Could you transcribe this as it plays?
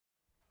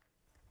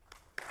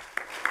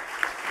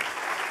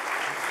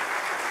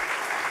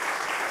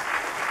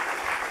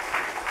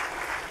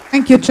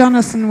Thank you,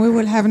 Jonathan. We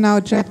will have now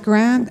Jed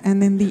Grant,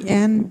 and in the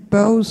end,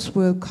 Basse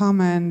will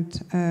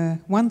comment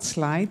one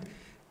slide,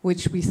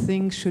 which we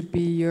think should be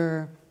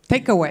your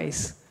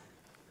takeaways.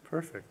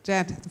 Perfect.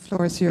 Jed, the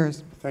floor is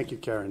yours. Thank you,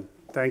 Karen.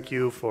 Thank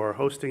you for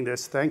hosting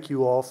this. Thank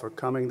you all for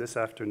coming this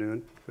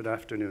afternoon. Good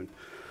afternoon.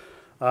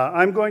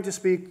 I'm going to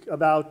speak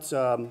about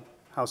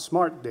how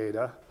smart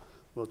data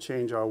will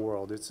change our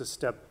world. It's a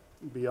step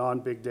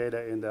beyond big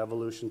data in the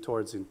evolution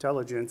towards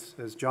intelligence.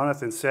 As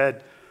Jonathan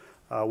said,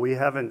 we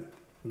haven't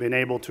been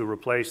able to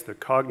replace the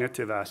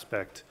cognitive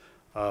aspect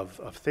of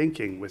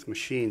thinking with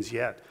machines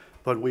yet,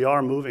 but we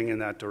are moving in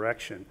that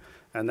direction.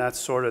 And that's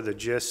sort of the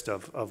gist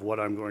of what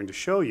I'm going to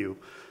show you.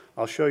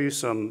 I'll show you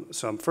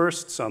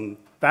some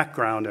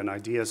background and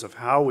ideas of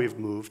how we've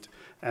moved,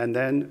 and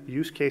then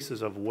use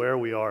cases of where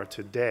we are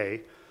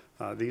today.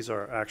 These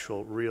are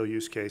actual real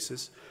use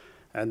cases.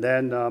 And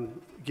then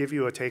give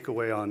you a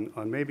takeaway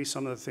on maybe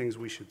some of the things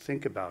we should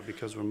think about,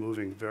 because we're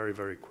moving very,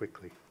 very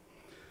quickly.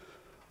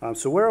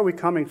 So where are we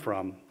coming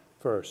from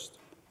first?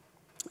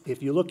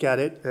 If you look at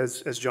it,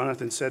 as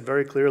Jonathan said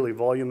very clearly,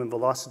 volume and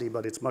velocity,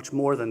 but it's much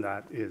more than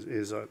that,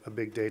 is a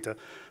big data.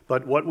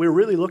 But what we're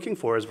really looking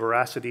for is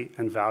veracity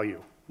and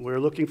value.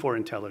 We're looking for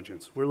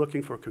intelligence. We're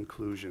looking for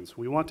conclusions.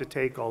 We want to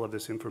take all of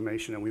this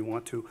information and we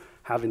want to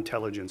have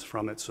intelligence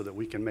from it so that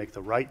we can make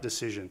the right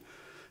decision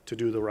to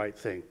do the right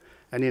thing.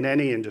 And in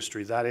any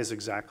industry, that is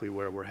exactly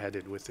where we're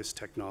headed with this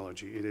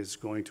technology. It is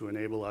going to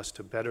enable us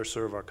to better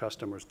serve our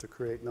customers, to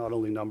create not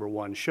only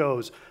 #1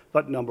 shows,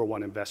 but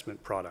 #1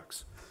 investment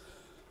products.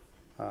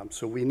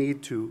 So we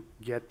need to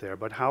get there.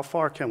 But how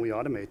far can we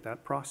automate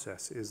that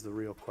process is the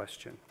real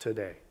question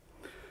today.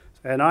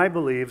 And I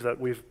believe that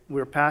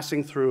we're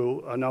passing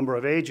through a number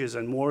of ages,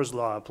 and Moore's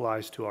law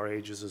applies to our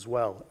ages as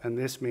well. And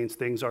this means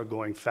things are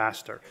going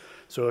faster.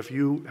 So if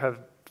you have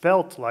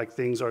felt like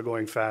things are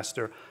going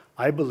faster,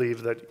 I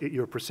believe that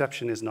your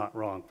perception is not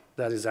wrong.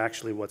 That is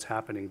actually what's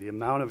happening. The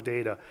amount of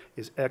data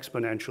is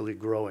exponentially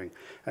growing.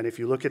 And if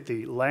you look at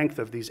the length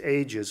of these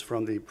ages,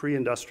 from the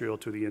pre-industrial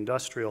to the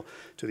industrial,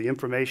 to the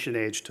information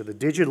age, to the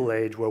digital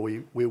age, where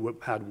we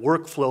had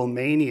workflow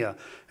mania,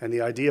 and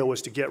the idea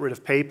was to get rid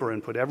of paper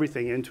and put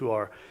everything into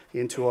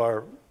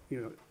our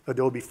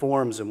Adobe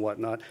Forms and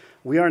whatnot,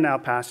 we are now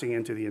passing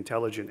into the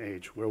intelligent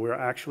age, where we're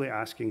actually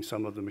asking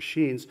some of the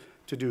machines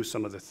to do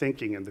some of the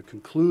thinking and the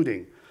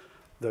concluding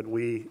that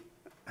we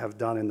have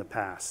done in the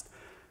past.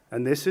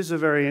 And this is a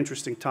very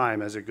interesting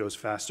time as it goes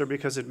faster,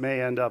 because it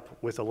may end up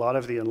with a lot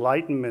of the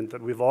enlightenment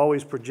that we've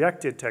always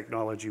projected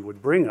technology would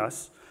bring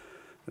us,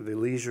 the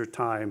leisure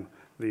time,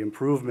 the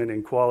improvement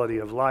in quality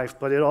of life,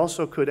 but it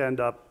also could end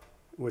up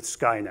with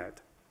Skynet,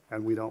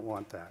 and we don't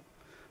want that.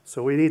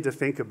 So we need to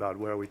think about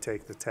where we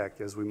take the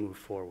tech as we move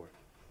forward.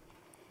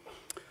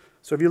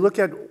 So if you look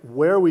at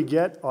where we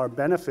get our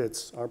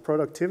benefits, our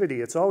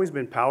productivity, it's always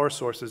been power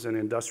sources and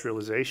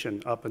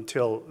industrialization up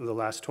until the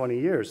last 20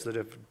 years that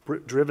have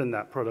driven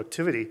that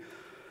productivity.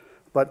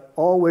 But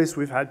always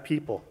we've had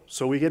people.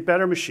 So we get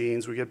better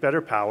machines, we get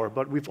better power,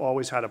 but we've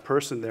always had a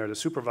person there to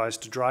supervise,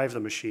 to drive the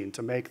machine,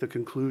 to make the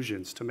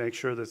conclusions, to make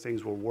sure that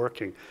things were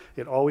working.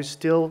 It always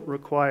still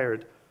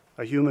required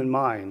a human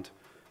mind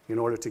in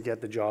order to get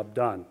the job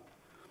done.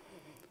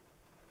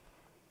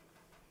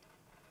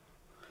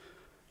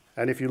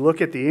 And if you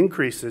look at the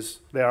increases,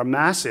 they are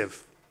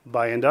massive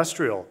by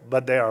industrial,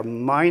 but they are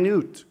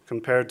minute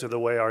compared to the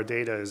way our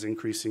data is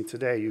increasing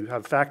today. You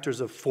have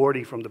factors of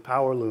 40 from the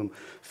power loom,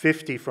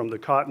 50 from the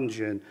cotton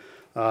gin.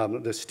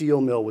 The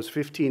steel mill was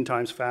 15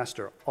 times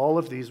faster. All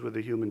of these with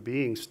a human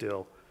being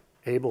still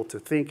able to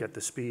think at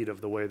the speed of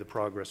the way the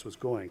progress was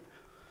going.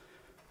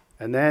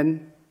 And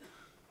then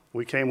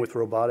we came with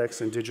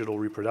robotics and digital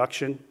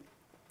reproduction,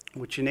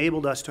 which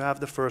enabled us to have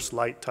the first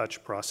light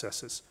touch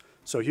processes.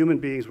 So human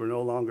beings were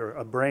no longer,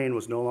 a brain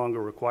was no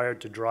longer required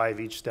to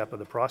drive each step of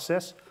the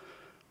process.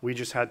 We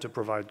just had to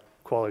provide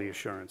quality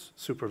assurance,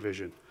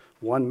 supervision.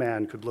 One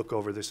man could look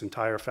over this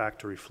entire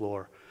factory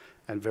floor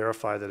and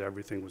verify that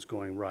everything was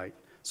going right.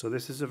 So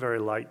this is a very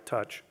light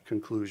touch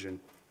conclusion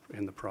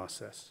in the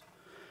process.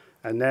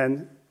 And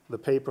then the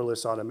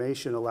paperless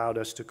automation allowed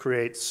us to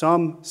create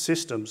some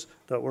systems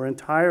that were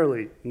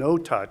entirely no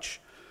touch,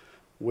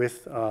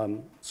 with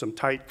some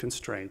tight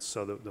constraints,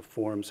 so that the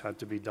forms had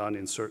to be done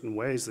in certain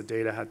ways, the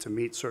data had to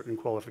meet certain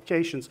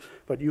qualifications,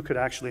 but you could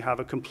actually have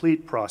a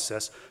complete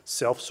process,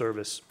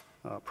 self-service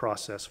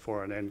process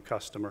for an end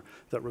customer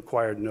that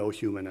required no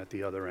human at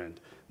the other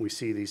end. We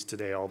see these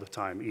today all the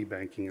time.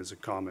 E-banking is a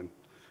common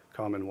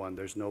one.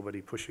 There's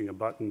nobody pushing a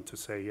button to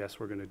say,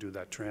 yes, we're going to do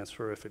that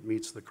transfer. If it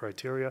meets the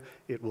criteria,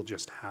 it will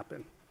just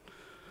happen.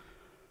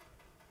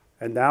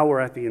 And now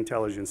we're at the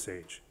intelligence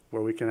age,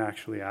 where we can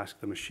actually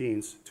ask the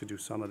machines to do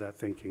some of that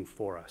thinking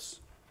for us.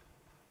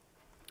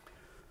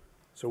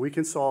 So we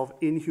can solve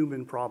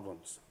inhuman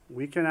problems.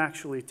 We can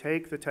actually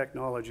take the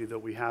technology that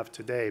we have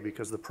today,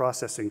 because the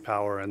processing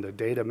power and the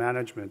data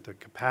management, the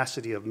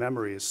capacity of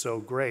memory is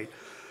so great,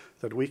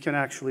 that we can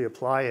actually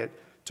apply it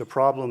to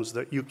problems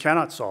that you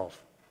cannot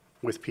solve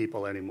with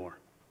people anymore.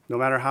 No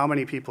matter how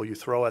many people you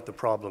throw at the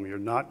problem, you're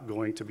not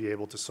going to be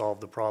able to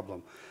solve the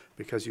problem.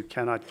 because you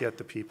cannot get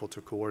the people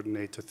to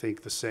coordinate, to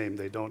think the same.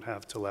 They don't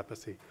have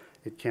telepathy.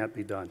 It can't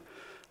be done.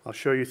 I'll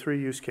show you 3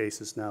 use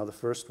cases now. The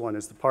first one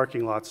is the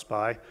parking lot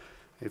spy.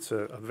 It's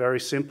a very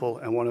simple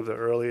and one of the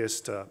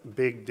earliest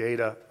big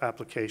data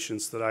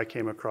applications that I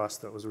came across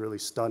that was really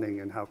stunning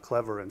in how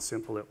clever and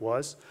simple it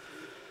was.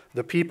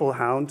 The people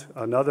hound,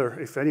 another,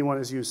 if anyone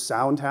has used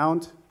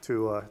SoundHound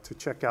to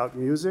check out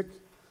music,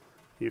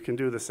 you can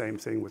do the same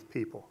thing with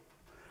people.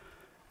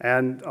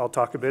 And I'll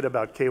talk a bit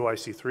about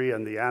KYC3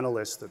 and the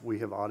analysts that we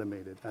have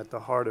automated. At the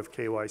heart of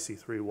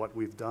KYC3, what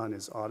we've done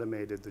is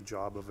automated the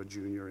job of a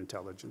junior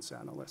intelligence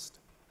analyst.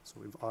 So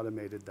we've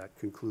automated that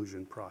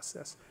conclusion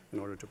process in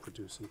order to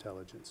produce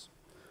intelligence.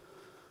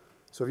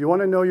 So if you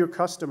want to know your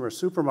customer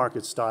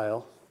supermarket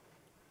style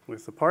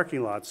with the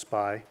parking lot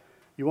spy,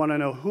 you want to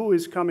know who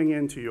is coming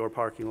into your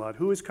parking lot,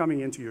 who is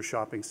coming into your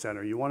shopping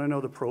center. You want to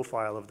know the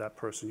profile of that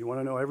person. You want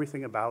to know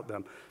everything about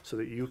them so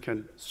that you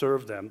can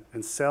serve them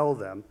and sell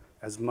them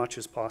as much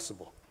as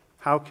possible.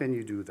 How can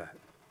you do that?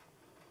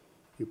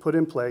 You put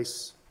in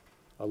place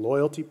a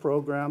loyalty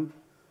program,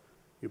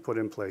 you put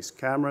in place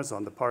cameras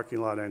on the parking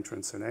lot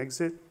entrance and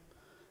exit,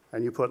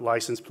 and you put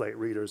license plate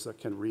readers that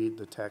can read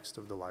the text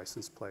of the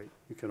license plate.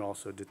 You can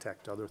also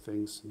detect other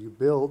things. You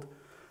build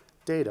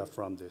data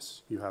from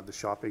this. You have the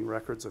shopping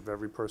records of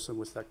every person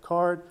with that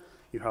card.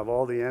 You have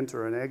all the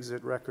enter and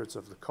exit records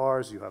of the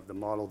cars. You have the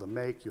model, the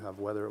make. You have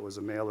whether it was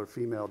a male or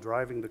female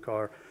driving the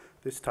car,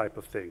 this type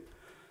of thing.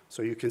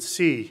 So you can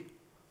see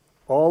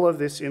all of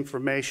this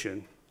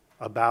information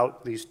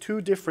about these 2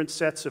 different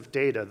sets of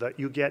data that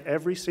you get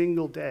every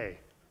single day,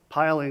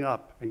 piling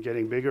up and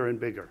getting bigger and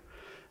bigger.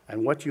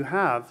 And what you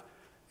have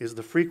is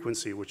the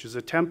frequency, which is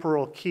a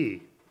temporal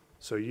key.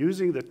 So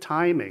using the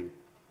timing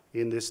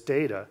in this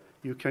data,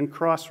 you can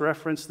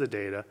cross-reference the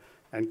data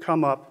and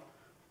come up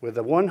with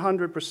a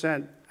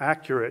 100%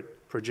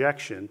 accurate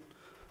projection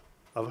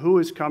of who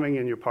is coming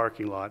in your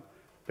parking lot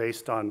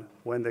based on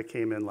when they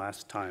came in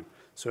last time.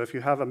 So if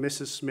you have a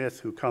Mrs.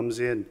 Smith who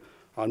comes in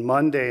on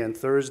Monday and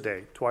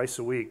Thursday, twice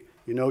a week,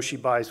 you know she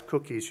buys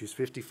cookies, she's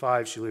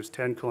 55, she lives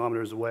 10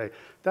 kilometers away.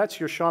 That's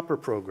your shopper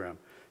program.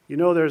 You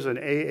know there's an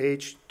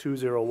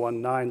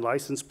AH2019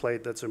 license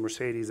plate that's a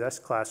Mercedes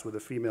S-Class with a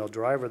female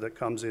driver that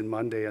comes in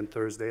Monday and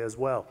Thursday as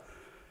well.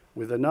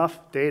 With enough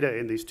data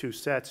in these 2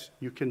 sets,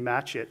 you can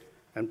match it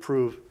and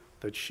prove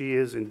that she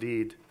is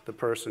indeed the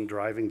person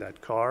driving that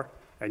car,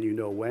 and you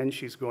know when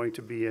she's going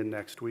to be in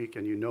next week,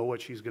 and you know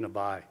what she's going to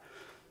buy.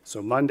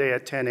 So Monday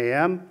at 10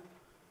 a.m.,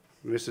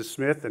 Mrs.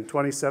 Smith and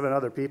 27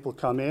 other people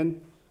come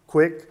in,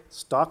 quick,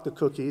 stock the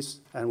cookies,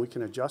 and we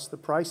can adjust the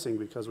pricing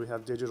because we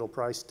have digital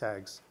price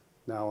tags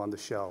now on the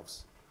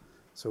shelves.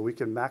 So we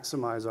can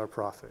maximize our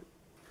profit.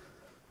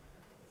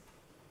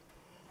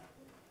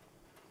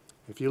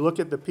 If you look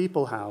at the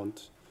people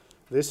hound,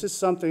 this is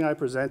something I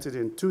presented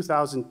in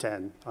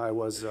 2010. I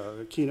was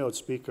a keynote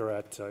speaker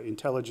at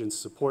Intelligence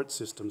Support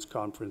Systems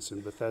Conference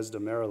in Bethesda,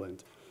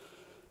 Maryland.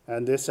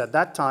 And this, at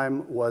that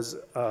time, was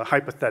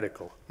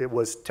hypothetical. It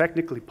was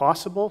technically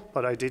possible,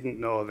 but I didn't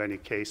know of any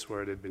case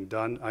where it had been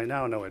done. I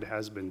now know it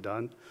has been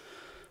done.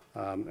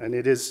 And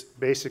it is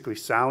basically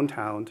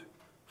SoundHound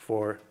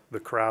for the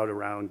crowd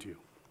around you.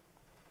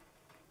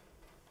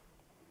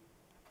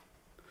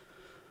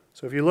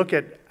 So if you look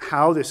at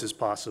how this is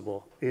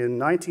possible, in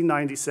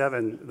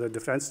 1997, the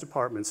Defense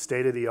Department's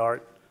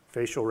state-of-the-art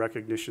facial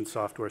recognition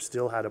software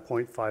still had a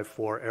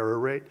 0.54 error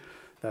rate.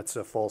 That's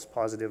a false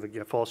positive,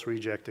 false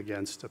reject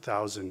against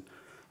 1,000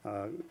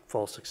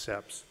 false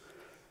accepts.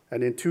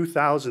 And in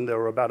 2000, there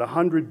were about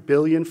 100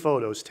 billion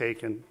photos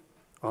taken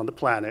on the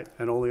planet,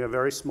 and only a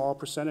very small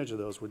percentage of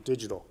those were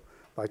digital.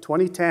 By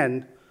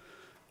 2010,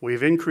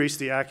 we've increased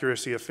the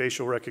accuracy of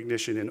facial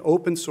recognition in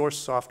open source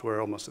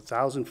software almost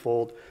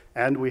 1,000-fold,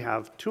 and we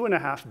have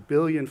 2.5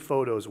 billion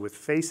photos with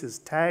faces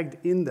tagged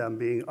in them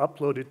being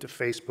uploaded to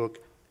Facebook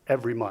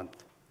every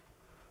month.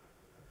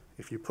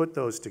 If you put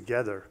those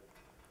together,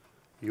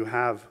 you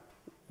have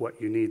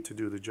what you need to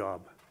do the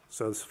job.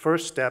 So the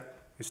first step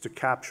is to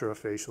capture a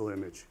facial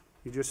image.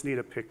 You just need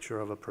a picture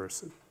of a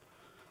person.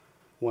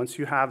 Once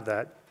you have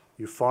that,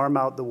 you farm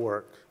out the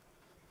work.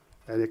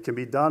 And it can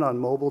be done on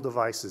mobile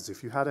devices.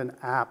 If you had an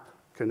app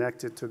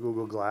connected to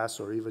Google Glass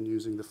or even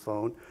using the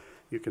phone,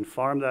 you can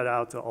farm that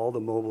out to all the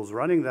mobiles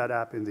running that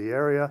app in the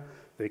area.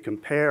 They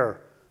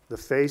compare the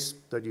face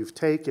that you've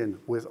taken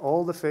with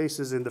all the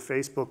faces in the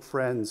Facebook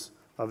friends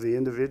of the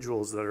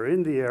individuals that are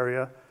in the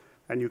area,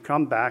 and you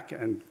come back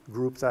and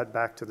group that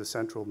back to the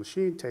central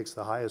machine, takes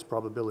the highest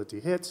probability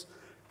hits,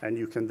 and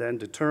you can then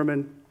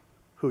determine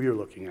who you're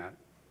looking at.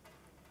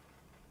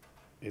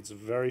 It's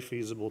very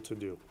feasible to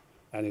do.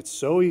 And it's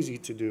so easy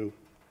to do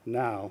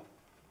now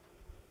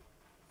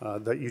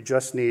that you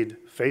just need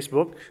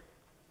Facebook,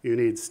 you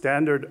need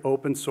standard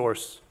open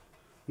source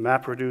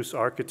MapReduce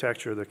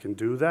architecture that can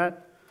do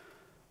that,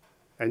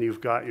 and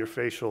you've got your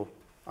facial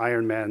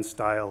Iron Man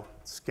style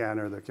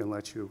scanner that can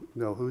let you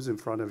know who's in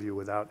front of you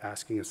without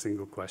asking a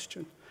single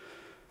question.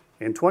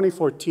 In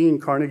 2014,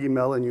 Carnegie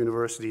Mellon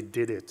University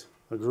did it.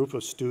 A group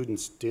of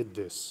students did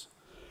this.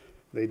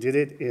 They did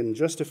it in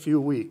just a few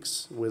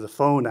weeks with a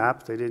phone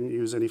app. They didn't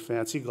use any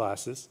fancy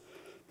glasses,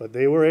 but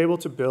they were able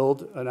to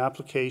build an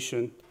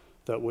application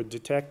that would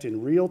detect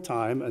in real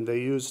time, and they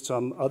used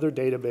some other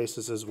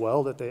databases as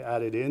well that they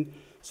added in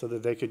so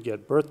that they could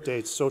get birth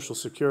dates, social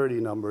security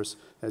numbers,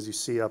 as you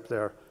see up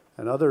there,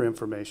 and other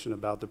information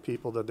about the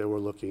people that they were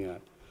looking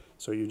at.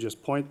 So you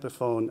just point the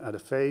phone at a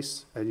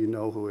face and you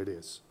know who it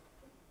is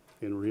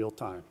in real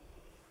time.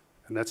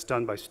 And that's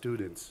done by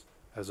students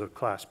as a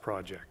class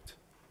project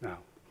now.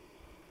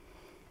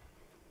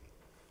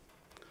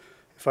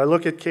 If I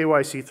look at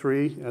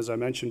KYC3, as I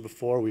mentioned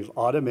before, we've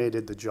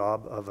automated the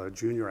job of a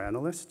junior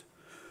analyst.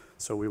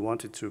 So we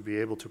wanted to be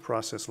able to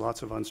process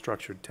lots of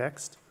unstructured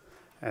text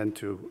and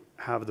to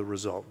have the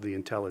result, the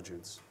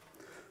intelligence.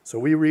 So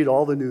we read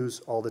all the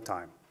news all the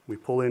time. We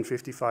pull in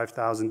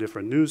 55,000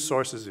 different news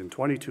sources in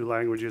 22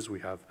 languages. We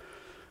have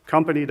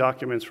company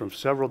documents from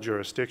several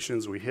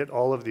jurisdictions. We hit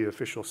all of the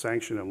official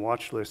sanction and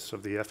watch lists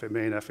of the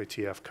FMA and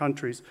FATF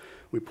countries.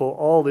 We pull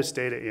all this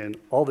data in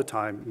all the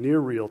time, near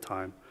real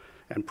time,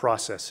 and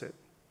process it.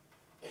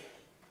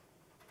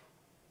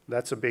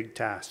 That's a big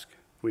task.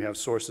 We have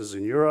sources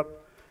in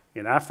Europe,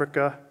 in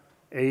Africa,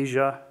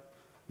 Asia,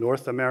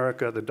 North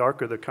America. The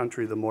darker the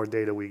country, the more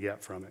data we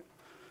get from it.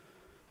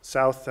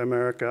 South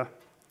America.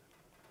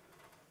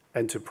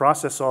 And to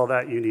process all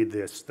that, you need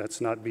this. That's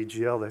not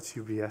BGL, that's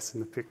UBS in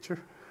the picture.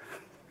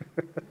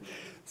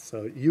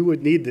 So you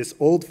would need this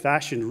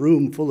old-fashioned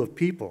room full of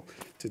people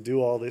to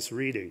do all this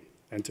reading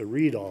and to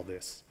read all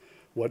this.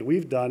 What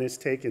we've done is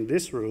taken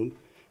this room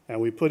and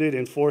we put it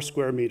in 4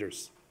 square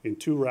meters, in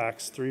 2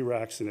 racks, 3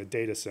 racks in a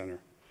data center.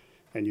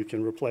 And you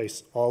can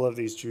replace all of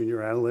these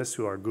junior analysts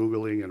who are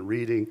Googling and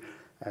reading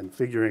and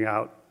figuring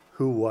out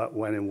who, what,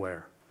 when, and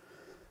where.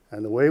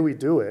 And the way we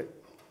do it,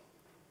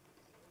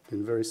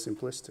 in very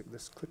simplistic,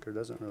 this clicker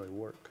doesn't really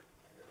work.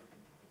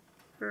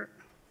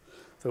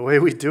 The way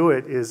we do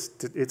it is,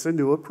 it's a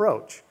new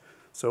approach.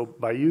 So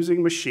by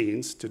using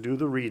machines to do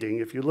the reading,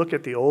 if you look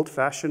at the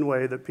old-fashioned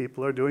way that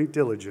people are doing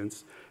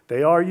diligence,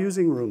 they are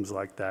using rooms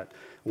like that.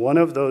 One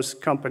of those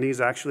companies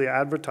actually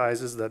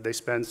advertises that they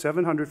spend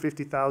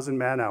 750,000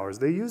 man-hours.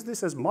 They use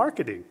this as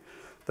marketing,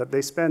 that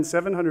they spend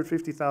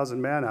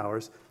 750,000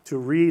 man-hours to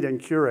read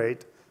and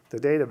curate the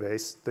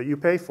database that you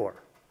pay for.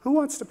 Who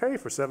wants to pay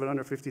for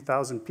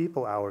 750,000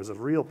 people hours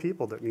of real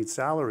people that need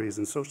salaries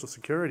and Social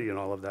Security and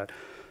all of that,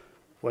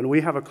 when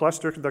we have a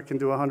cluster that can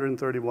do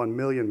 131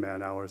 million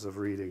man-hours of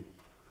reading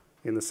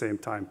in the same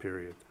time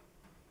period?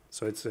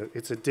 So it's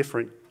a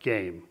different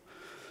game.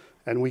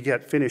 And we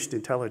get finished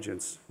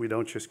intelligence. We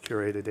don't just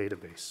curate a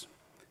database.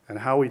 And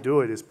how we do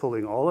it is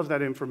pulling all of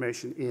that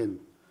information in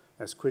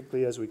as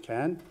quickly as we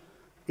can,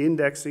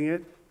 indexing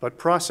it, but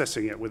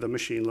processing it with a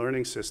machine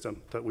learning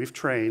system that we've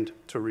trained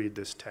to read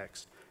this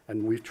text.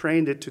 And we've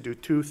trained it to do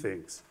 2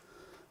 things.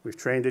 We've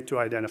trained it to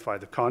identify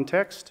the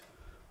context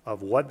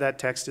of what that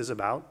text is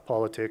about: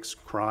 politics,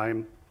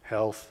 crime,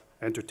 health,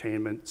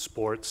 entertainment,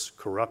 sports,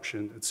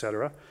 corruption,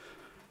 etc.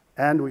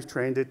 And we've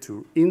trained it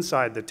to,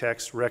 inside the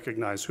text,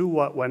 recognize who,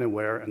 what, when, and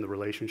where, and the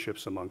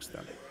relationships amongst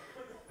them.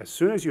 As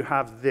soon as you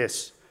have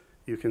this,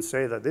 you can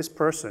say that this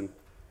person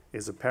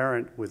is a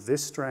parent with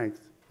this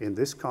strength in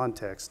this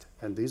context,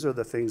 and these are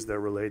the things they're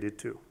related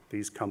to: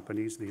 these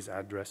companies, these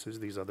addresses,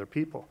 these other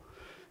people.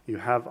 You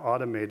have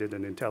automated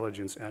an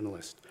intelligence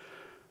analyst.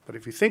 But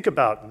if you think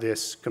about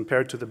this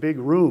compared to the big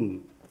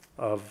room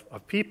of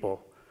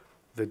people,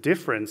 the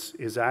difference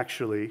is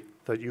actually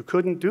that you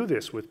couldn't do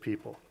this with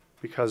people,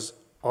 because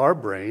our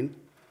brain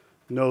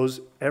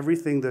knows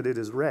everything that it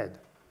has read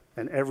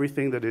and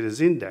everything that it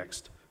has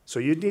indexed. So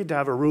you'd need to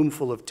have a room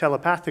full of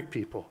telepathic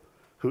people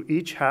who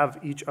each have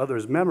each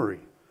other's memory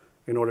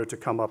in order to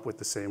come up with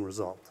the same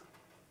result.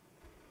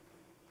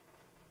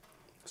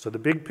 So the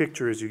big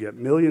picture is you get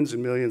millions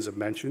and millions of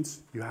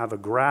mentions. You have a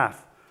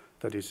graph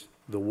that is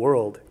the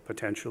world,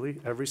 potentially.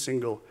 Every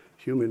single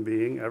human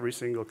being, every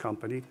single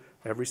company,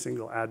 every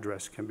single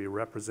address can be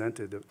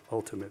represented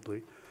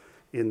ultimately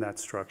in that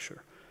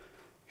structure.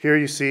 Here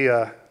you see,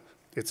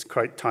 it's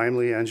quite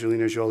timely,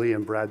 Angelina Jolie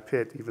and Brad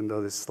Pitt, even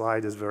though this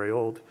slide is very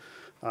old.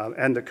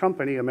 And the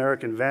company,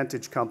 American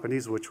Vantage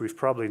Companies, which we've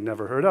probably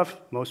never heard of,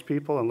 most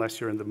people,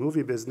 unless you're in the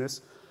movie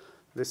business.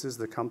 This is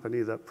the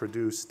company that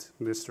produced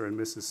Mr. and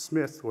Mrs.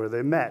 Smith, where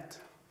they met.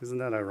 Isn't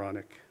that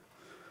ironic?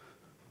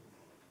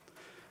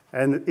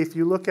 And if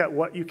you look at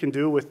what you can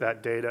do with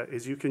that data,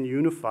 is you can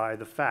unify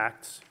the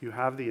facts. You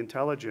have the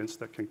intelligence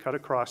that can cut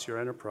across your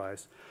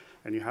enterprise,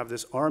 and you have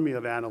this army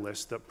of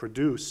analysts that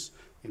produce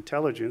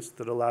intelligence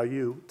that allow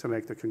you to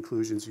make the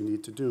conclusions you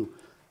need to do.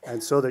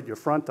 And so that your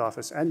front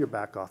office and your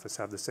back office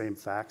have the same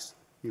facts,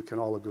 you can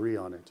all agree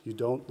on it. You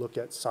don't look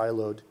at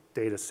siloed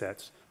data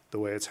sets the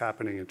way it's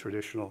happening in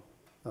traditional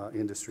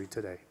industry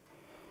today.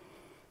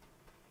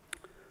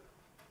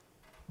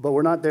 But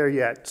we're not there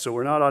yet, so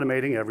we're not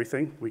automating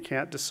everything. We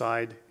can't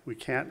decide, we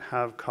can't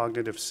have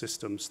cognitive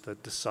systems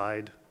that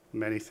decide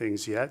many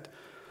things yet.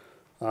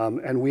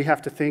 And we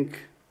have to think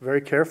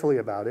very carefully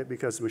about it,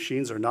 because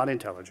machines are not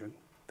intelligent.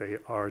 They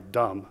are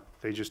dumb.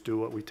 They just do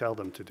what we tell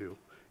them to do.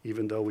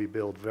 even though we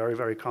build very,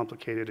 very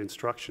complicated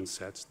instruction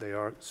sets. They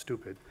are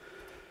stupid.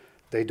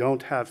 They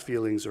don't have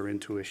feelings or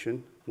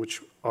intuition,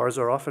 which ours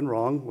are often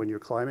wrong. When you're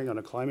climbing on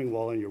a climbing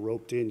wall and you're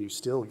roped in, you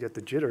still get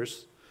the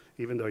jitters,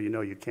 even though you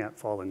know you can't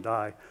fall and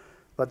die.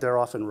 But they're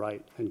often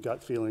right, and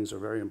gut feelings are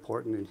very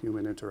important in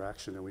human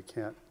interaction, and we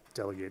can't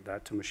delegate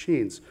that to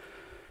machines.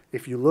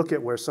 If you look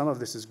at where some of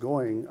this is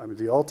going, I mean,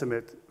 the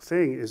ultimate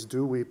thing is,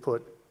 do we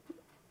put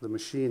the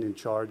machine in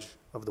charge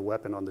of the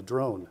weapon on the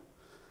drone?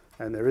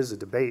 And there is a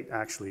debate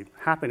actually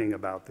happening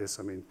about this.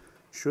 I mean,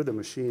 should a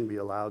machine be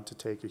allowed to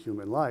take a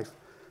human life?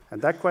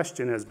 And that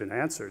question has been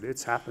answered.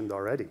 It's happened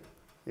already.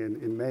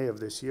 In May of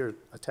this year,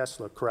 a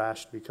Tesla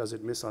crashed because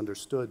it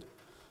misunderstood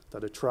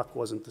that a truck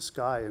wasn't the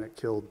sky, and it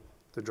killed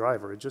the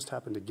driver. It just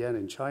happened again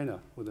in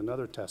China with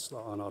another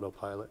Tesla on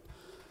autopilot.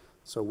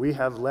 So we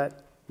have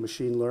let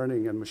machine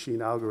learning and machine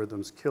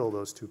algorithms kill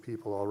those two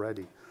people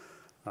already.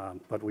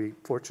 But we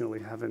fortunately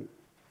haven't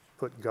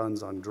put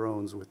guns on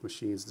drones with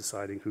machines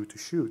deciding who to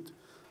shoot.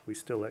 We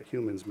still let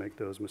humans make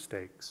those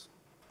mistakes.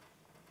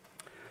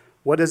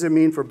 What does it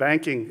mean for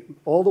banking?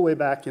 All the way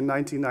back in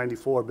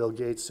 1994, Bill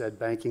Gates said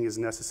banking is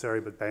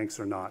necessary, but banks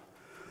are not.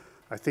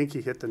 I think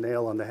he hit the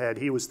nail on the head.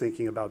 He was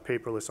thinking about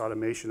paperless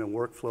automation and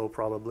workflow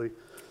probably.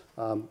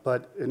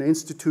 But an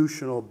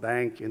institutional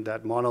bank in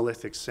that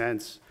monolithic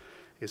sense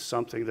is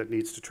something that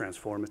needs to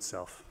transform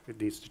itself. It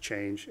needs to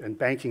change. And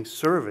banking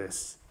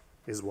service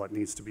is what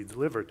needs to be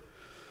delivered.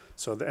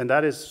 So, and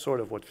that is sort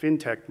of what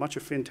FinTech, much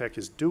of FinTech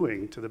is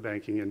doing to the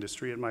banking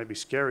industry. It might be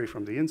scary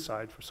from the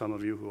inside for some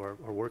of you who are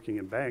working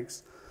in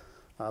banks.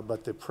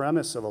 But the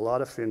premise of a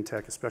lot of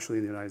FinTech, especially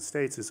in the United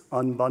States, is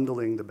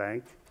unbundling the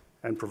bank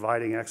and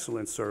providing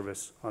excellent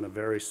service on a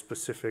very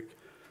specific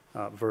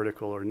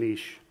vertical or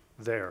niche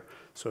there.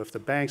 So if the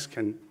banks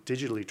can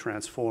digitally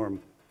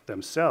transform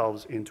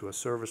themselves into a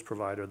service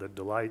provider that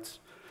delights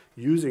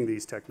using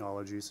these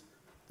technologies,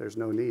 there's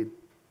no need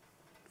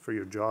for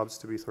your jobs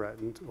to be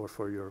threatened or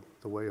for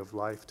the way of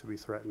life to be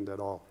threatened at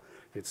all.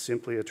 It's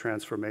simply a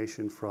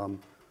transformation from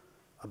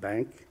a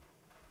bank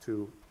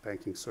to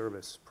banking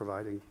service,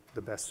 providing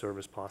the best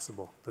service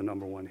possible, the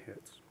number one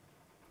hits.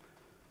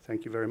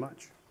 Thank you very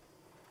much.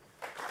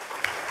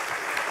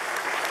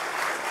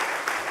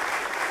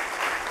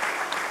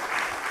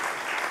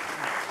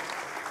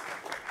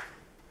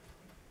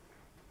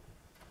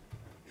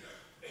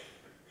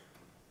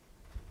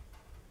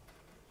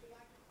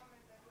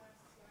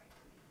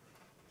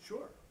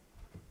 Sure.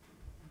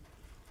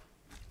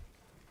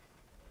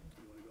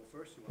 You want to go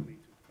first? You want me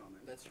to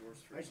comment? That's yours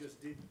I first.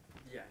 just did.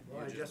 Yeah.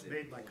 Well, I just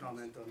made my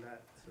comment on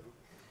that.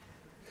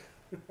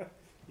 So.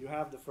 You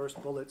have the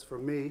first bullets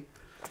from me.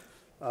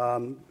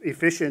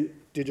 Efficient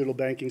digital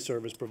banking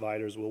service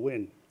providers will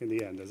win in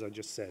the end, as I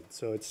just said.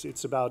 So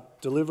it's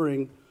about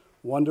delivering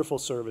wonderful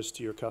service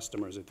to your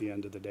customers at the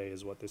end of the day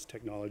is what this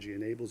technology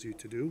enables you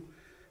to do.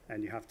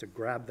 And you have to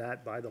grab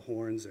that by the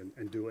horns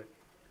and do it.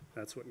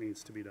 That's what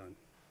needs to be done.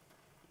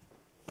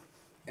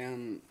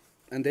 And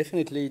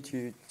definitely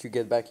to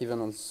get back even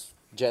on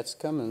Jed's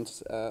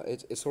comments,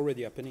 it's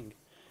already happening.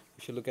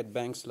 If you look at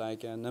banks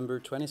like number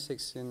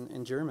 26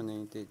 in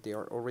Germany, they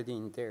are already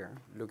in there,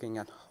 looking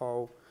at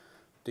how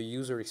the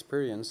user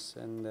experience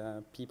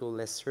and people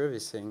less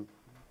servicing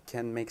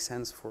can make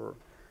sense for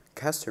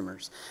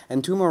customers.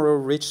 And tomorrow,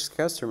 rich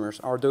customers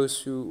are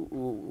those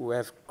who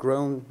have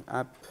grown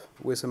up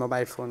with a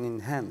mobile phone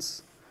in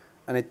hands.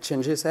 And it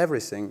changes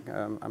everything.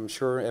 I'm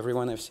sure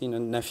everyone has seen a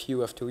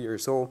nephew of 2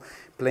 years old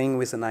playing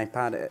with an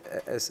iPad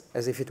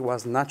as if it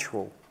was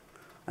natural.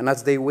 And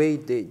that's the way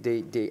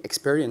they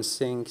experience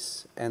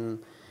things and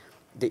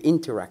they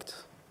interact.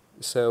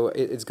 So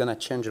it's going to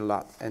change a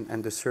lot,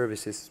 and the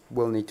services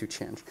will need to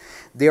change.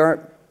 There are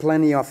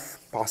plenty of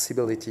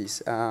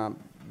possibilities,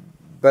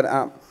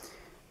 but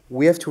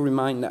we have to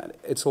remind that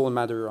it's all a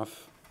matter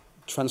of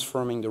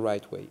transforming the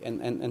right way,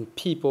 and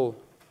people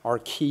are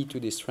key to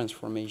this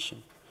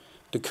transformation.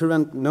 The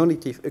current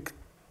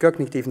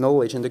cognitive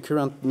knowledge and the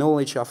current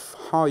knowledge of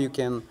how you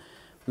can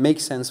make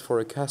sense for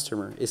a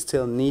customer is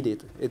still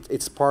needed.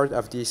 It's part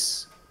of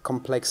this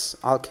complex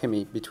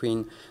alchemy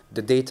between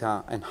the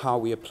data and how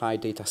we apply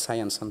data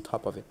science on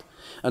top of it.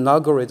 An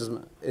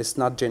algorithm is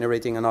not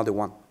generating another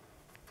one.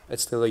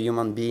 It's still a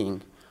human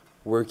being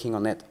working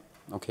on it,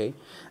 okay?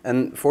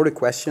 And for the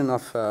question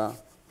of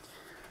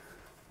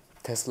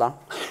Tesla,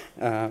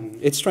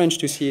 it's strange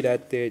to see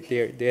that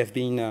they have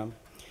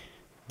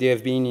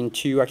been in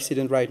 2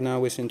 accidents right now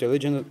with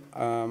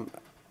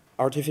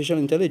artificial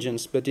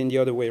intelligence, but in the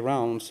other way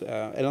around,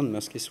 Elon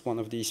Musk is one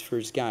of these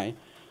first guys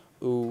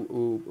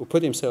who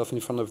put himself in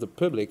front of the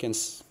public and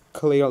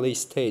clearly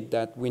state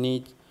that we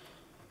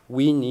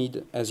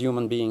need as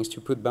human beings to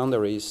put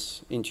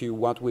boundaries into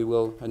what we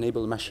will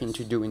enable a machine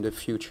to do in the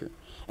future.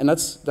 And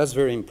that's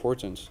very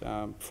important.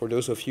 For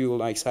those of you who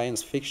like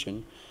science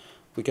fiction,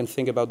 we can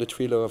think about the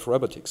 3 laws of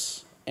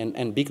robotics.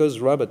 And because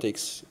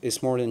robotics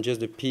is more than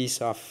just a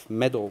piece of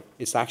metal,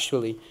 it's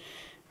actually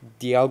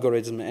the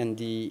algorithm and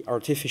the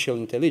artificial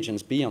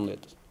intelligence beyond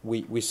it.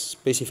 We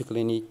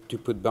specifically need to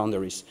put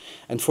boundaries.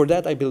 And for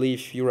that, I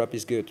believe Europe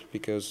is good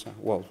because,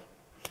 well,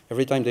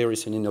 Every time there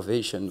is an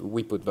innovation,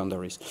 we put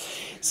boundaries.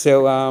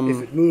 So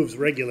If it moves,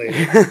 regulate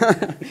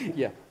it.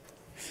 yeah.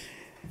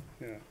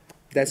 Yeah.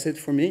 That's it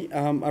for me.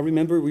 I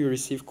remember we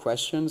received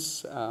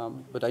questions,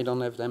 but I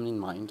don't have them in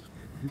mind.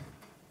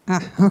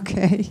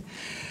 Okay.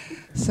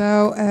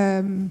 So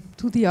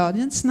to the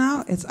audience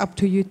now, it's up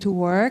to you to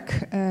work.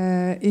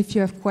 If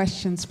you have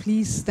questions,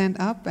 please stand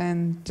up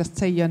and just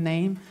say your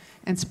name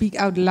and speak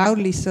out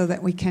loudly so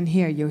that we can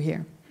hear you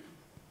here.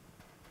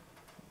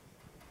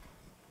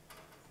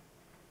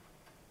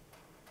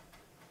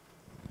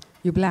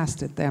 You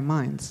blasted their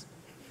minds.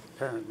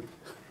 Apparently.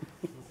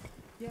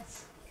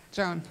 Yes.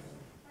 Joan.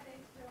 My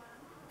name's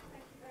Joanne.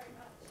 Thank you very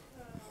much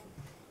for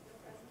your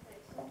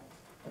presentation.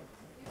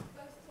 You've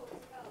both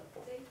talked about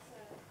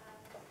data and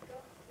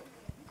gut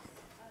feelings.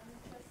 I'm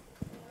interested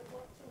to know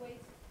what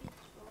weight of each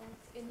was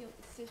in your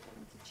decision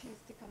to choose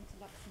to come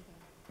to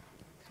Luxembourg.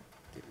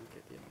 Didn't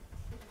get the end.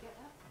 Did you get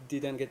that?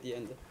 Didn't get the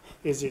end.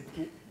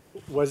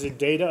 Was it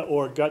data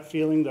or gut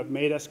feeling that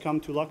made us come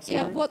to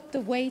Luxembourg? Yeah, what the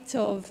weight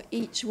of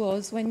each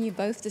was when you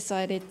both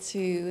decided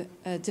to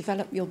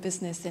develop your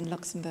business in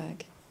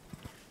Luxembourg.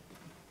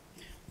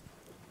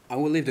 I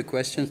will leave the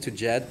questions to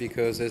Jed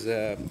because as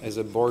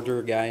a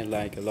border guy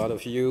like a lot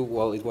of you,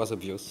 well, it was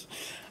obvious.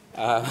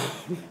 Yeah,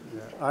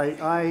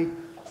 I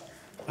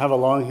have a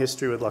long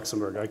history with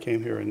Luxembourg. I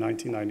came here in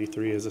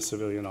 1993 as a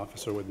civilian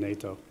officer with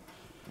NATO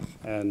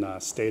and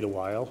stayed a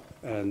while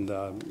and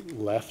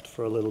left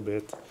for a little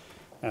bit.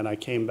 And I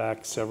came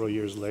back several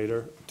years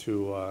later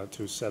to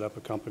set up a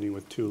company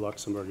with 2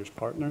 Luxembourgish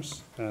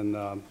partners. And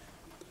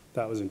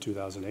that was in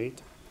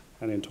 2008.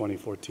 And in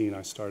 2014,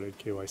 I started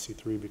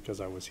KYC3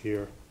 because I was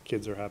here.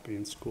 Kids are happy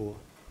in school.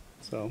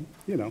 So,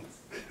 you know,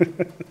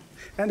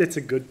 and it's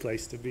a good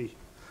place to be.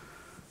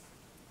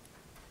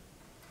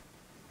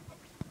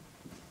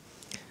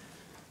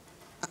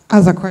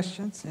 Other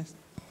questions? Yes.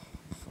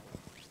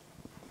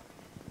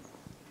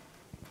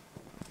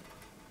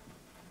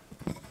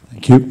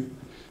 Thank you.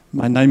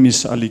 My name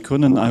is Ali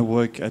Kunen. I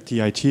work at the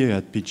IT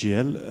at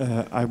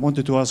BGL. I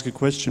wanted to ask a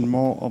question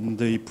more on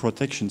the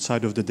protection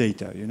side of the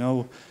data. You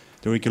know,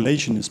 the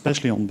regulation,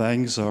 especially on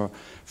banks, are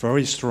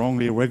very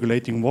strongly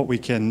regulating what we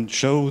can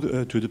show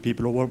to the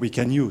people or what we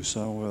can use.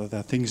 So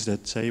there are things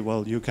that say,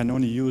 well, you can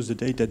only use the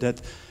data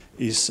that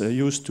is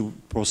used to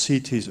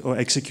proceed his or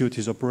execute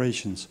his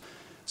operations.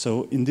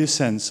 So in this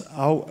sense,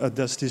 how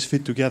does this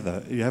fit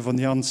together? You have on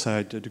the one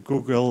side the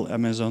Google,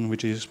 Amazon,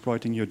 which is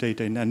exploiting your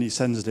data in any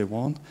sense they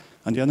want.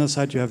 On the other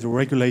side, you have the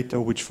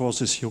regulator, which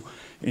forces you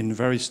in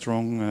very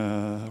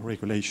strong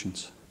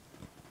regulations.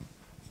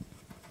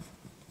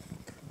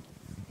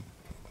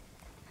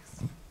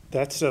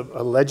 That's a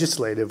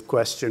legislative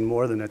question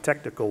more than a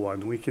technical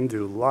one. We can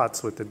do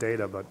lots with the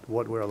data, but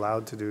what we're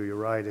allowed to do, you're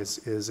right,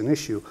 is an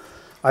issue.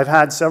 I've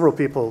had several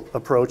people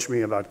approach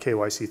me about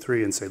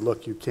KYC3 and say,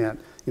 look, you can't,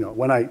 you know,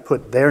 when I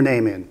put their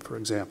name in, for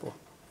example,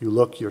 you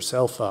look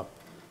yourself up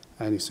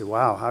and you say,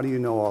 wow, how do you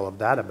know all of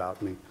that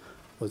about me?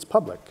 Well, it's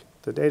public.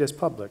 The data is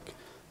public.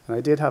 And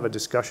I did have a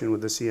discussion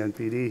with the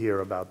CNPD here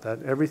about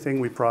that.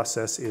 Everything we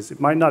process is, it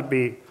might not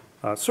be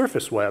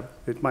surface web,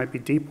 it might be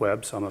deep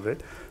web, some of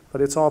it, but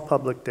it's all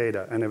public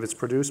data. And if it's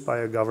produced by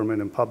a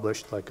government and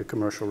published like a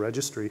commercial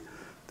registry,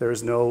 there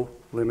is no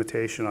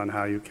limitation on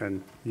how you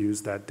can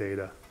use that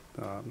data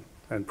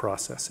and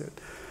process it.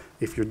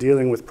 If you're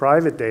dealing with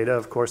private data,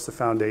 of course, the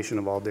foundation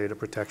of all data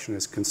protection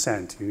is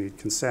consent. You need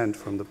consent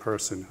from the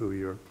person who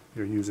you're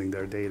using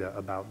their data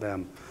about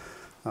them.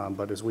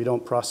 But as we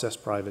don't process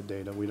private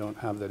data, we don't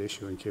have that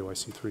issue in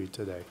KYC3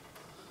 today.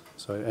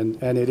 So,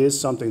 and it is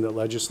something that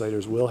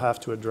legislators will have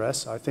to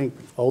address. I think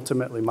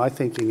ultimately my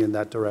thinking in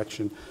that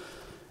direction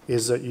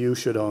is that you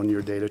should own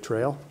your data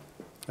trail.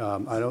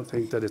 I don't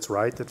think that it's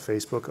right that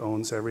Facebook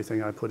owns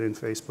everything I put in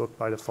Facebook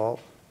by default.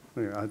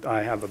 You know,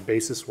 I have a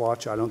Basse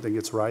watch. I don't think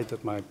it's right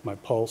that my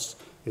pulse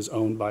is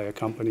owned by a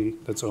company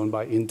that's owned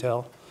by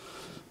Intel.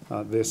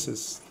 This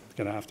is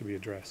going to have to be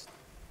addressed.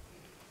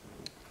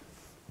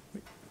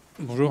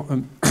 Bonjour,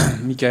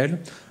 Michael.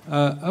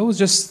 I was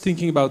just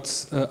thinking about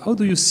how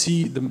do you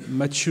see the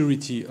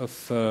maturity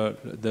of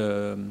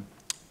the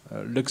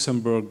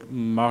Luxembourg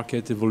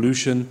market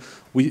evolution?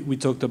 We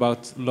talked a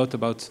lot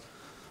about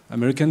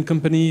American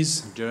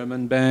companies,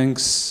 German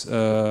banks,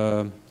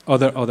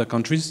 other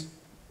countries,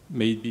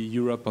 maybe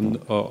Europe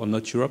or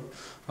not Europe.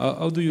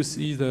 How do you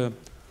see the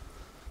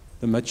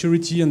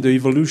maturity and the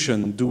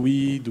evolution? Do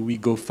we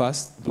go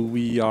fast? Do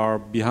we are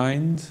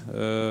behind?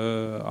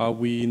 Are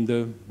we in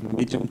the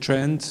medium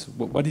trend?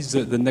 What is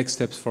the next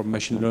steps for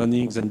machine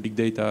learning and big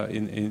data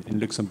in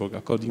Luxembourg,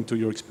 according to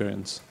your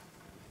experience?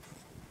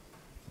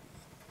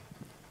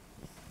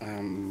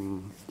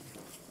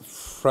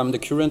 From the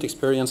current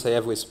experience I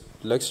have with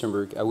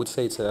Luxembourg, I would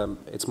say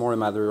it's more a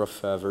matter of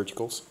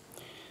verticals.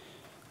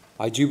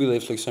 I do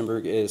believe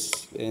Luxembourg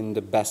is in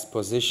the best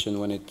position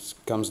when it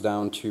comes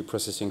down to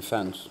processing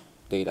funds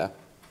data,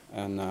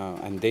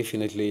 and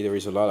definitely there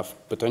is a lot of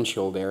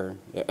potential there,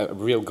 a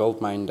real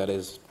gold mine that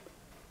is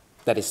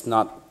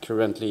not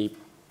currently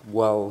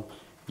well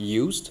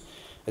used,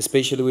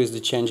 especially with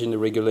the change in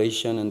the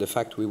regulation and the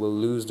fact we will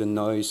lose the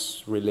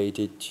noise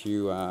related to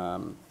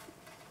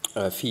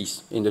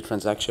fees in the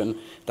transaction.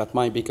 That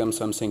might become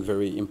something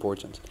very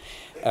important.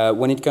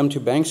 When it comes to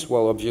banks,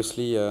 well,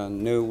 obviously,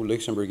 no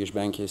Luxembourgish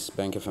bank is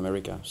Bank of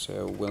America, so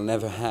we'll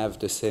never have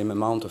the same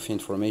amount of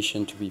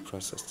information to be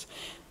processed.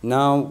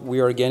 Now we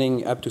are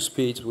getting up to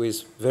speed with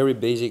very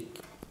basic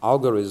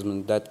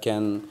algorithm that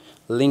can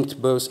link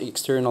both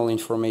external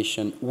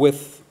information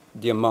with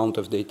the amount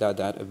of data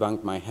that a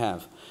bank might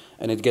have.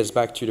 And it gets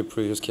back to the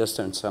previous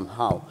question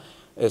somehow,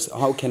 is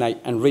how can I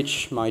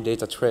enrich my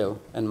data trail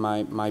and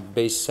my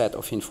base set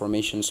of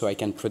information so I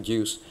can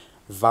produce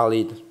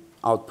valid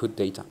output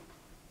data.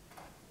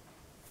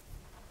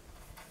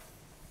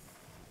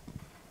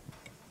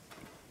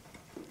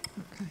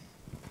 Okay.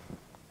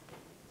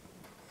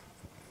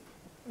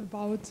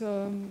 About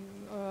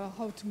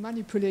how to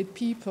manipulate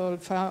people,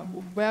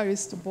 where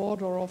is the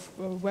border of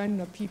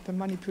when people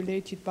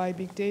manipulated by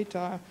big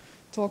data?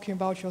 Talking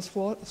about your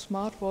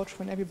smartwatch,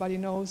 when everybody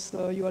knows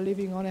you are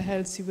living on a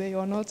healthy way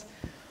or not,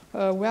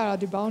 where are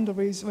the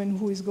boundaries when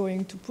who is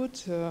going to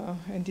put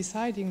and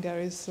deciding there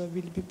is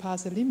will be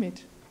past a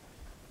limit?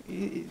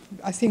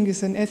 I think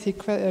it's an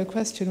ethical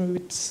question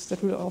that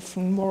will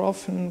more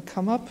often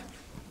come up.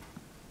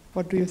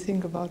 What do you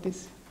think about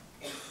this?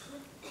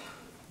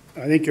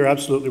 I think you're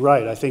absolutely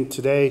right. I think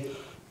today,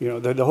 you know,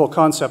 the whole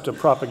concept of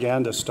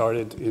propaganda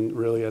started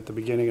really at the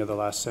beginning of the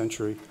last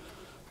century.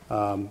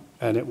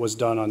 And it was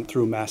done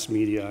through mass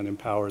media and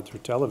empowered through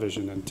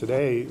television. And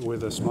today,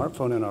 with a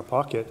smartphone in our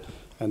pocket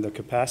and the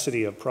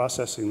capacity of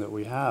processing that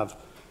we have,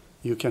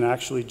 you can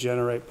actually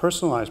generate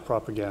personalized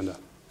propaganda.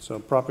 So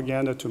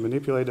propaganda to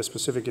manipulate a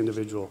specific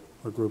individual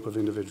or group of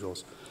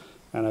individuals.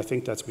 And I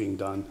think that's being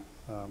done.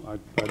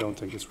 I don't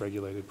think it's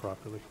regulated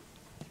properly.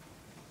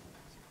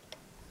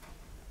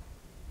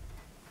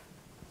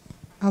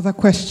 Other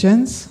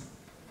questions?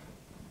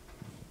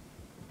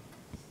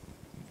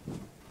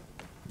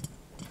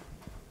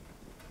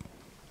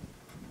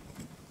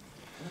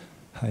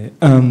 Hi,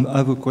 I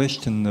have a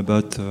question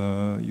about,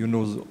 you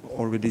know,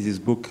 already this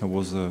book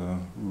was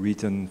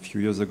written a few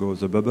years ago,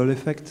 The Bubble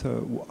Effect.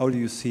 How do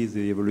you see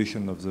the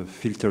evolution of the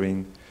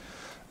filtering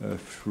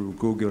through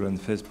Google and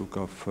Facebook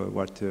of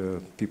what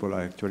people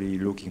are actually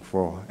looking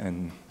for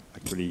and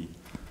actually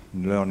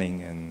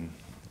learning and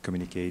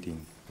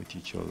communicating with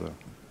each other?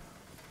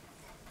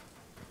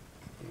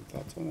 Any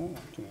thoughts on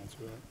that? I can answer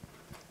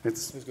that.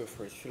 Let's go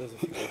for it.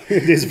 Philosophical.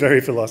 It is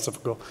very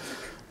philosophical.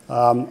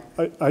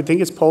 I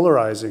think it's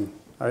polarizing.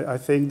 I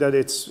think that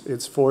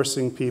it's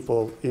forcing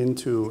people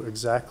into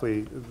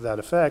exactly that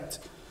effect.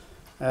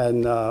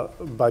 And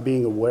by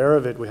being aware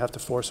of it, we have to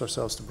force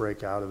ourselves to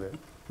break out of it.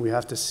 We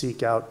have to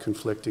seek out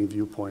conflicting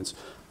viewpoints.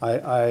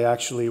 I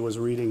actually was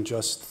reading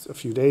just a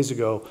few days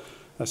ago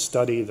a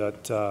study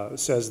that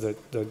says that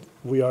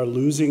we are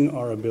losing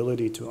our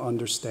ability to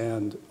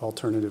understand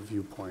alternative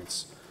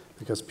viewpoints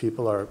because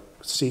people are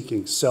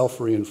seeking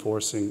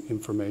self-reinforcing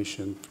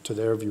information to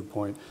their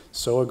viewpoint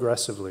so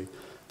aggressively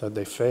that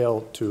they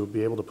fail to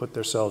be able to put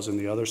themselves in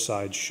the other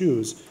side's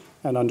shoes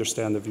and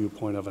understand the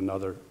viewpoint of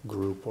another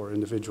group or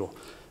individual.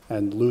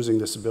 And losing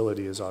this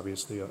ability is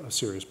obviously a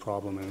serious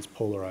problem, and it's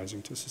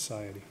polarizing to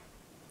society.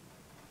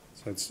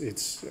 So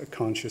it's a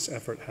conscious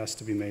effort has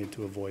to be made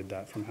to avoid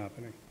that from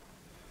happening.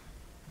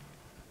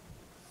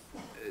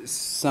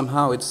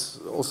 Somehow it's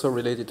also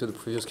related to the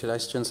previous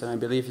questions, and I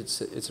believe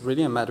it's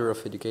really a matter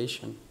of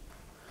education.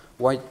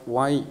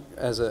 Why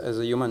as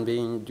a human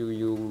being, do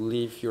you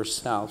leave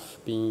yourself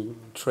being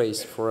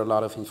traced for a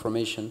lot of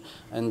information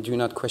and do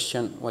not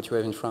question what you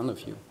have in front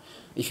of you?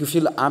 If you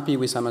feel happy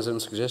with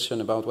Amazon's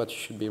suggestion about what you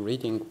should be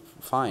reading,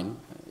 fine.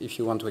 If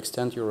you want to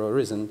extend your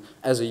horizon,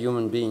 as a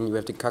human being, you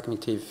have the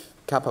cognitive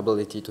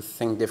capability to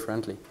think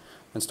differently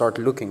and start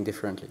looking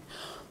differently.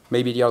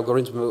 Maybe the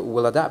algorithm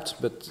will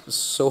adapt, but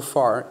so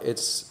far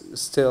it's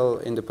still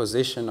in the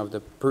position of the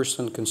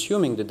person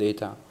consuming the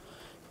data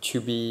to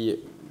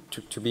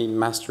be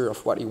master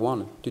of what he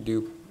wants to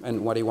do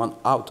and what he wants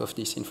out of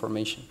this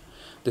information.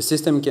 The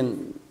system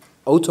can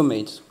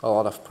automate a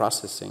lot of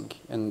processing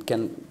and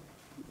can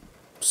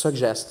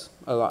suggest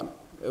a lot,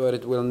 but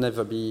it will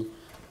never be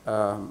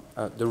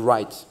the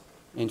right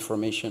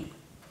information.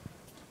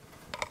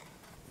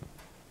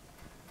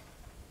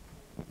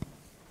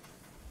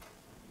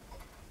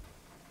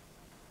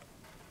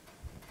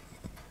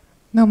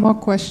 No more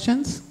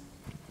questions?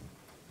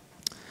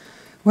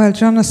 Well,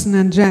 Jonathan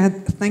and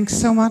Jed, thanks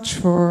so much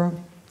for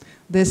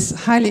this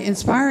highly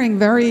inspiring,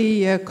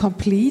 very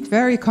complete,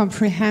 very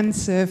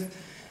comprehensive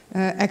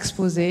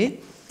expose.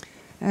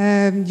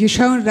 You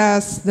showed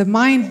us the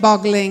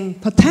mind-boggling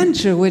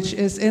potential which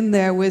is in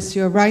there with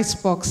your rice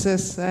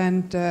boxes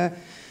and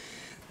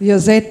your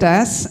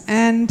zetas.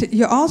 And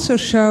you also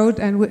showed,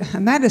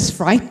 and that is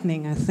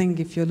frightening, I think,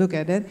 if you look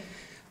at it.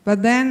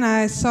 But then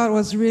I thought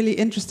was really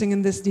interesting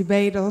in this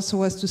debate also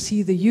was to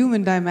see the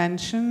human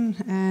dimension.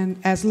 And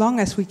as long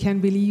as we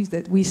can believe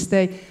that we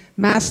stay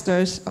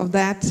masters of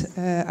that,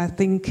 I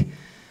think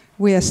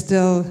we are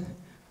still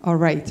All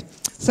right.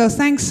 So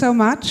thanks so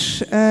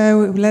much.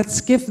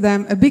 Let's give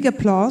them a big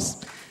applause.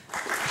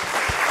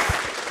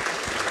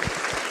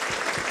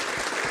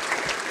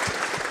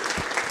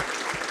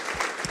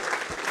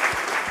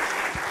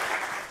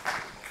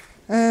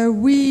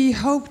 We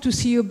hope to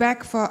see you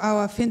back for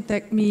our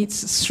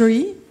FinTechMeets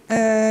 3.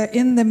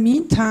 In the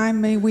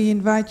meantime, may we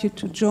invite you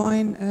to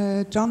join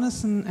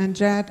Jonathan and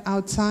Jed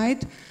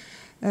outside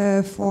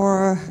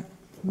for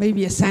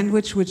maybe a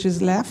sandwich which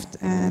is left,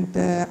 and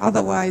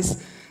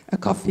otherwise a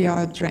coffee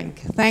or a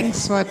drink.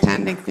 Thanks for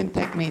attending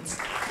FinTechMeets.